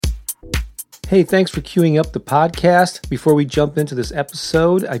Hey, thanks for queuing up the podcast. Before we jump into this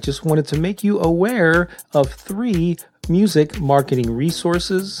episode, I just wanted to make you aware of 3 music marketing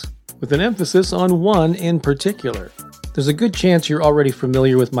resources with an emphasis on one in particular. There's a good chance you're already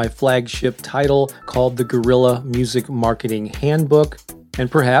familiar with my flagship title called the Guerrilla Music Marketing Handbook, and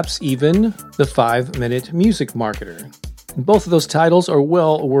perhaps even the 5-Minute Music Marketer. And both of those titles are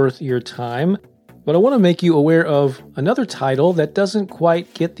well worth your time. But I want to make you aware of another title that doesn't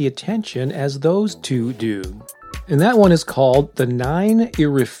quite get the attention as those two do. And that one is called The 9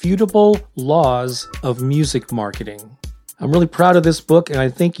 Irrefutable Laws of Music Marketing. I'm really proud of this book, and I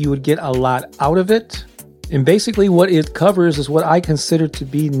think you would get a lot out of it. And basically what it covers is what I consider to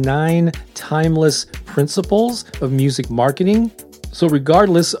be 9 timeless principles of music marketing. So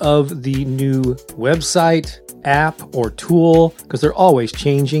regardless of the new website, app, or tool, because they're always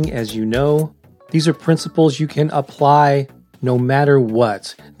changing, as you know, these are principles you can apply no matter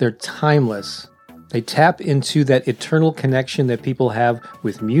what. They're timeless. They tap into that eternal connection that people have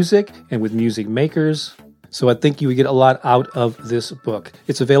with music and with music makers. So I think you would get a lot out of this book.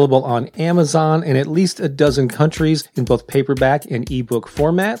 It's available on Amazon in at least a dozen countries in both paperback and ebook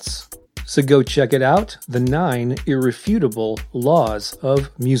formats. So go check it out, The 9 Irrefutable Laws of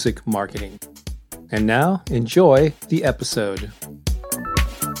Music Marketing. And now, enjoy the episode.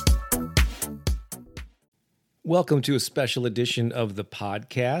 Welcome to a special edition of the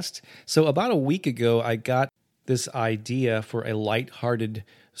podcast. So about a week ago, I got this idea for a lighthearted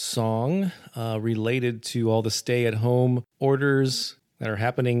song related to all the stay-at-home orders that are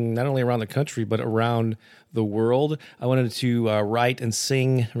happening not only around the country, but around the world. I wanted to write and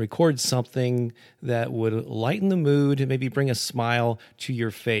sing, record something that would lighten the mood and maybe bring a smile to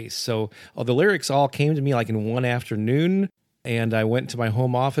your face. So the lyrics all came to me like in one afternoon. And I went to my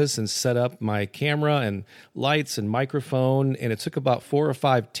home office and set up my camera and lights and microphone. And it took about 4 or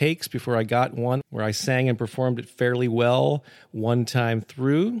 5 takes before I got one where I sang and performed it fairly well one time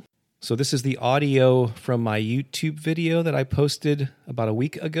through. So this is the audio from my YouTube video that I posted about a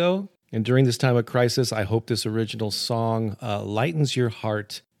week ago. And during this time of crisis, I hope this original song lightens your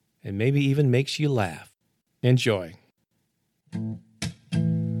heart and maybe even makes you laugh. Enjoy.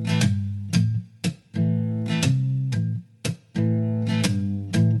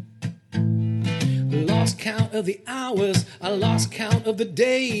 Lost count of the hours, I lost count of the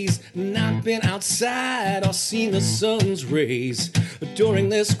days, not been outside or seen the sun's rays. During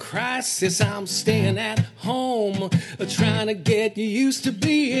this crisis, I'm staying at home, trying to get used to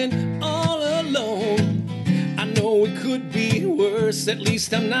being all alone. I know it could be worse, at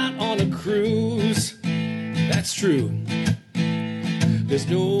least I'm not on a cruise. That's true. There's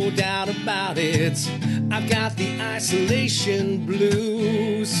no doubt about it, I've got the isolation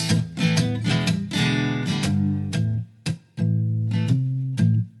blues.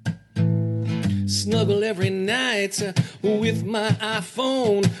 Snuggle every night with my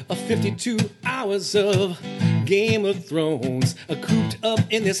iPhone, 52 hours of Game of Thrones. Cooped up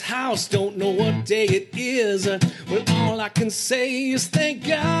in this house, don't know what day it is. Well, all I can say is thank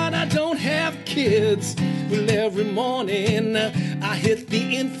God I don't have kids. Well, every morning I hit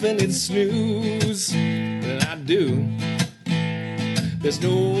the infinite snooze. Well, I do. There's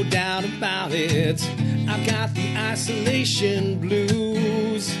no doubt about it, I've got the isolation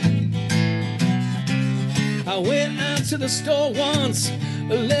blues. I went out to the store once,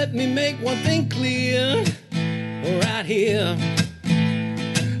 let me make one thing clear, right here.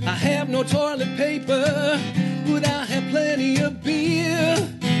 I have no toilet paper, but I have plenty of beer,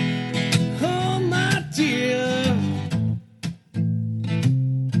 oh my dear.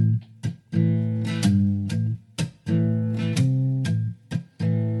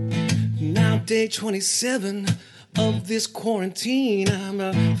 Now day 27 of this quarantine,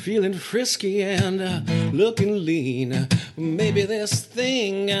 I'm feeling frisky and looking lean. Maybe this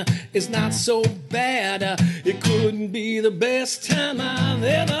thing is not so bad. It couldn't be the best time I've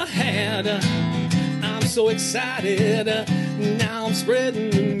ever had. I'm so excited, now I'm spreading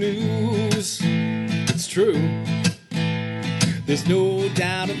the news. It's true, there's no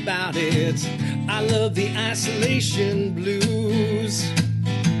doubt about it, I love the isolation blues.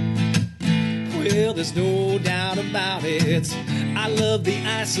 Well, there's no doubt about it, I love the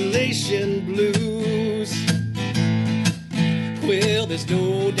isolation blues. Well, there's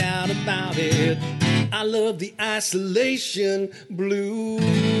no doubt about it, I love the isolation blues.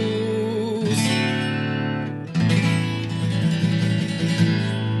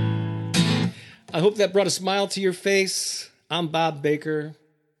 I hope that brought a smile to your face. I'm Bob Baker.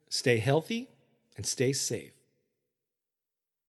 Stay healthy and stay safe.